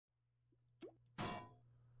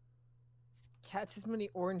Catch as many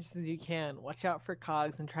oranges as you can. Watch out for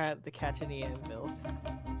cogs and try not to catch any anvils.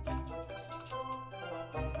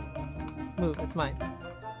 Move, it's mine.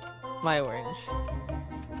 My orange.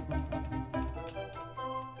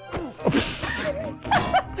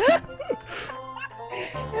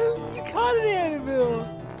 You caught an anvil!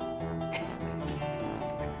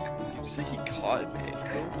 You say he caught an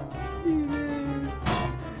anvil?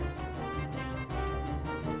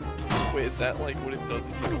 Wait, is that like what it does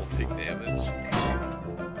if you don't take damage?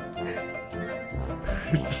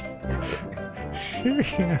 Sure,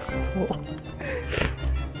 asshole.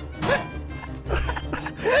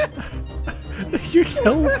 You're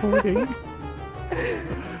teleporting.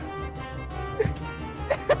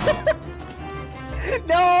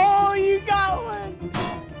 No, you got one!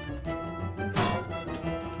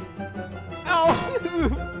 Ow!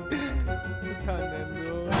 You caught an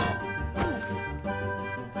anvil.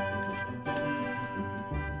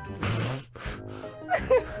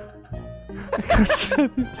 I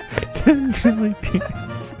got 10 jelly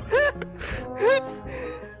beans.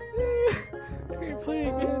 Can you play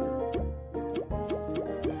again?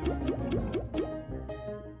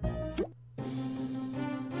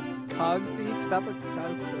 Cog thief? Stop with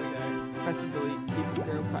cog thief, guys. Press and delete. Keep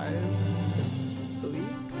 0 pies.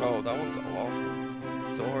 Delete? Oh, that one's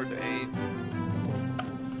awful. So hard to aim.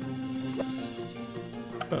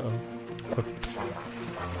 Uh-oh. Okay.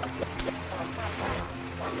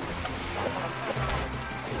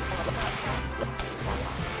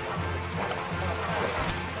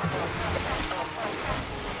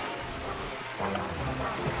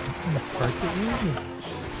 It's hard to aim. It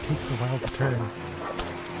just takes a while to turn.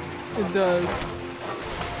 It does.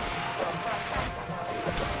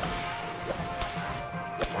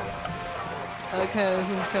 Okay, this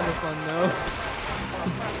is kind of fun though.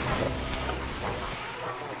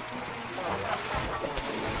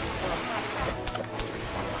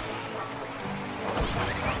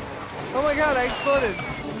 Oh my god, I exploded!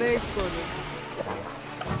 They exploded.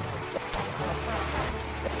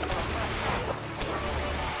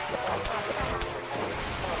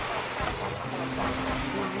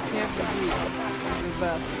 You can't be beat. You're the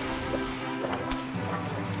best.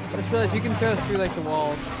 I just realized you can throw through like the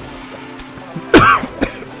walls.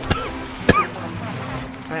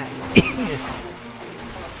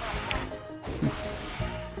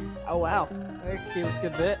 Oh wow, that actually was a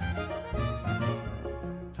good bit.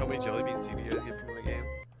 How many jelly beans do you guys get from the game?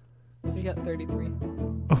 We got 33.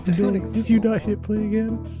 Oh no, did you not hit play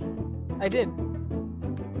again? I did.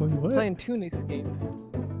 Wait, what? Playing Toon Escape.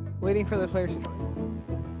 Waiting for the players to join.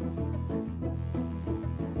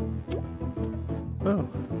 Oh.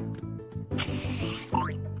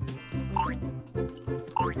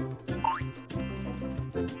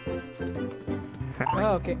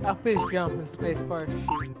 Oh, okay. Up is jump and space bar is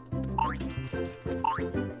shoot.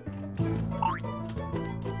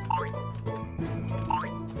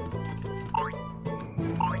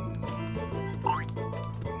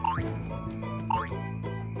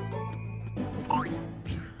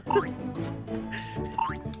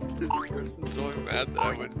 This person's so mad that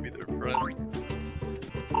I wouldn't be their friend.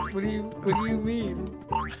 What do you mean?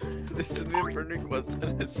 They sent me a friend request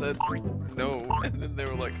and I said no, and then they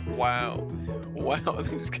were like, wow, wow, and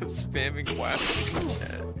they just kept spamming wow in the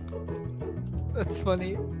chat. That's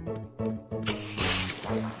funny.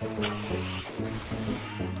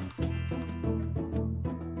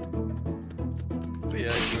 But yeah,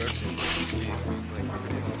 you actually like this game being like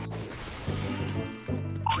pretty awesome.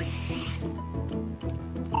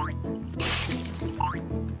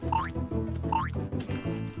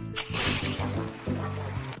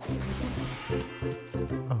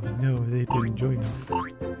 Oh no, they didn't join us.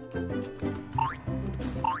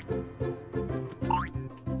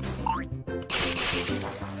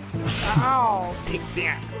 Ow! Take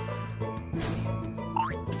that!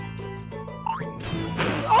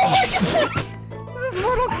 Oh my god! This is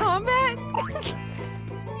Mortal Kombat?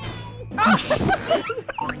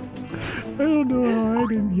 I don't know how I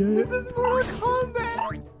didn't get This it. is Mortal Kombat!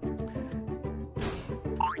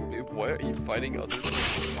 Dude, why are you fighting others?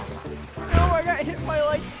 No, I got hit by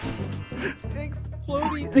like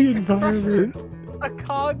exploding The like, environment. a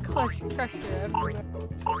cog crusher.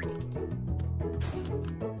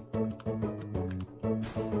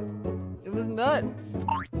 It was nuts.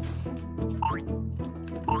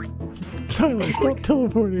 Tyler, stop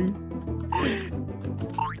teleporting.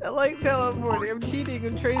 I like teleporting. I'm cheating.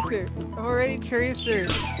 I'm Tracer. I'm already Tracer.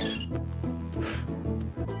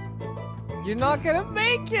 You're not gonna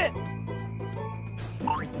make it.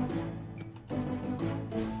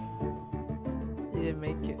 You didn't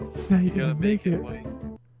make it. No, you You gotta didn't make it. Mike.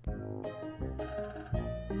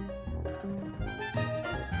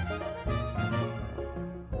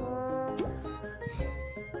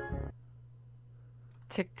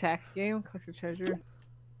 tic-tac game, collect a treasure.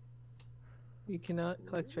 You cannot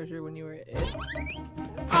collect treasure when you are it.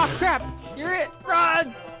 Oh crap! You're it!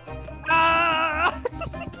 Run! Ah!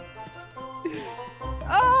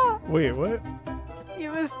 Ah! Wait, what?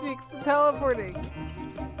 You missed me 'cause I'm teleporting.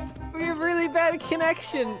 We have really bad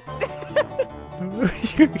connection.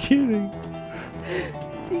 You're kidding.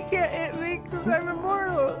 You can't hit me because I'm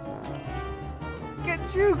immortal. Get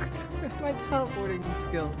juked with my teleporting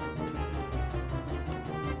skills.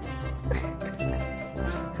 I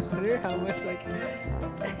wonder how much like.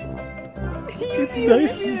 It's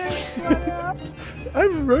nice.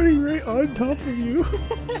 I'm running right on top of you.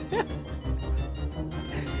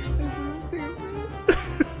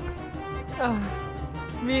 Oh,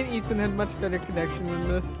 me and Ethan had much better connection than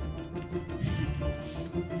this.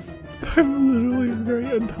 I'm literally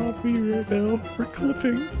right on top of you right now for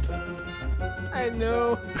clipping. I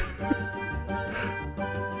know.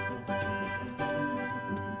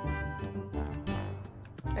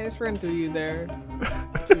 I just ran through you there.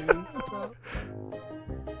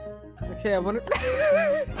 Okay, I wonder.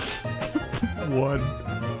 One.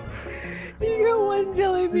 You got one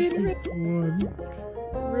jelly bean. One.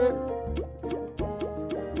 Rip.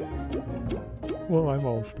 Well, I'm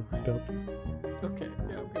all stocked up. Okay,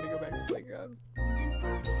 yeah, I'm gonna go back to playground.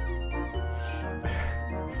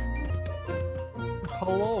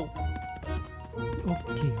 Hello.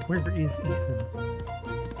 Okay, where is Ethan?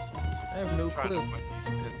 I have no Trying to clue. find these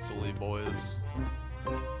pencil-y boys.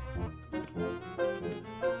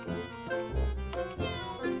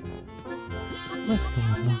 Let's go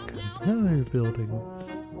unlock another building.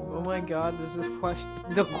 Oh my god, there's this quest.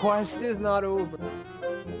 The quest is not over.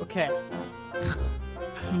 Okay,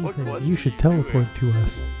 What Ethan, quest you are should you teleport to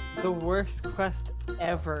us. the worst quest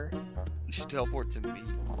ever. You should teleport to me.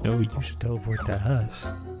 No, you should teleport to us.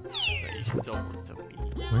 No, you should teleport to me.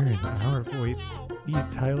 We're in our... Wait, you,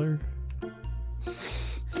 Tyler?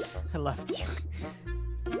 I left you.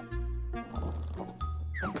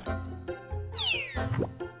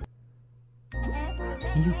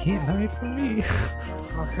 You can't hide from me.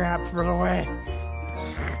 Oh crap, run away.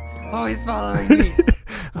 Oh, he's following me.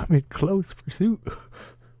 I'm in close pursuit.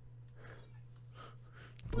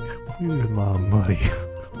 Where's my money?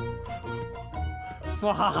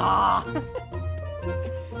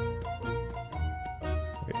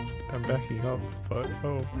 Wait, I'm backing up, but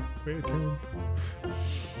oh, wait a turn.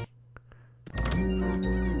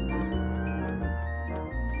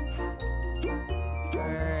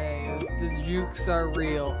 Alright, the jukes are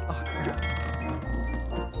real. Oh crap.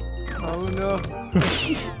 Oh no.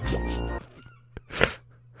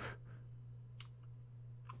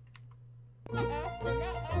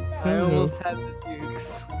 I almost had the jukes.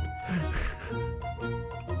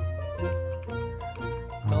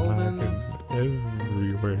 Melvins.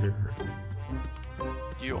 Everywhere.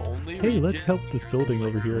 You only Hey, let's reach help this building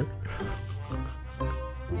over here.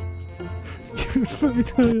 Goodbye,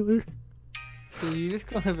 Tyler. Did you just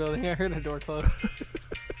go in the building? I heard a door close.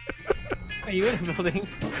 Are you in a building?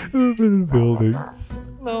 I'm in a building.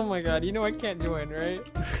 Oh my god, you know I can't join, right?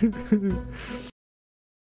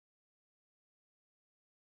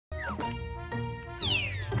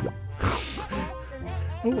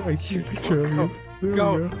 Oh, I see a picture of you. There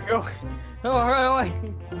Go, we go. go! Oh, alright,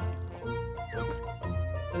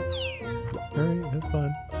 Alright, have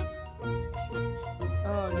fun.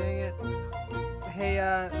 oh, dang it. Hey,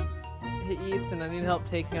 hey Ethan, I need help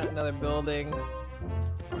taking out another building.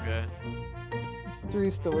 Okay, It's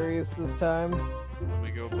 3 stories this time. let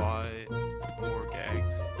me go buy more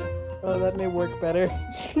gags. Oh, that may work better.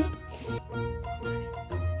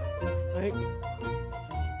 Mike?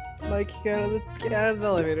 Mike, get out of the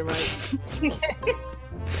elevator, Mike.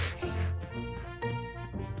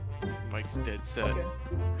 Mike's dead set. Okay.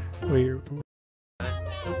 Wait,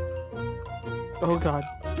 Oh god.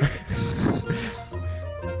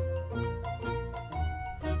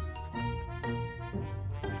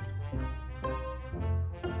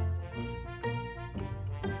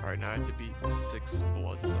 Alright, now I have to beat 6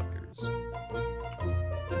 bloodsuckers.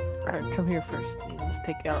 Alright, come here first. Let's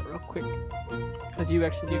take it out real quick. Because you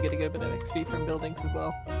actually do get a good bit of XP from buildings as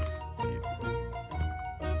well.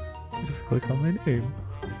 just click on my name.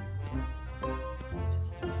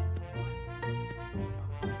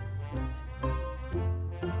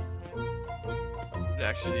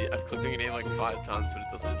 Actually, I've clicked on your name like 5 times, but it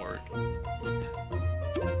doesn't work.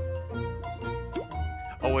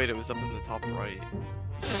 Oh wait, it was up in the top right.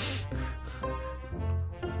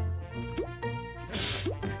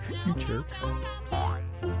 You jerk.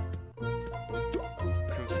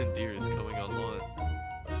 Crimson Deer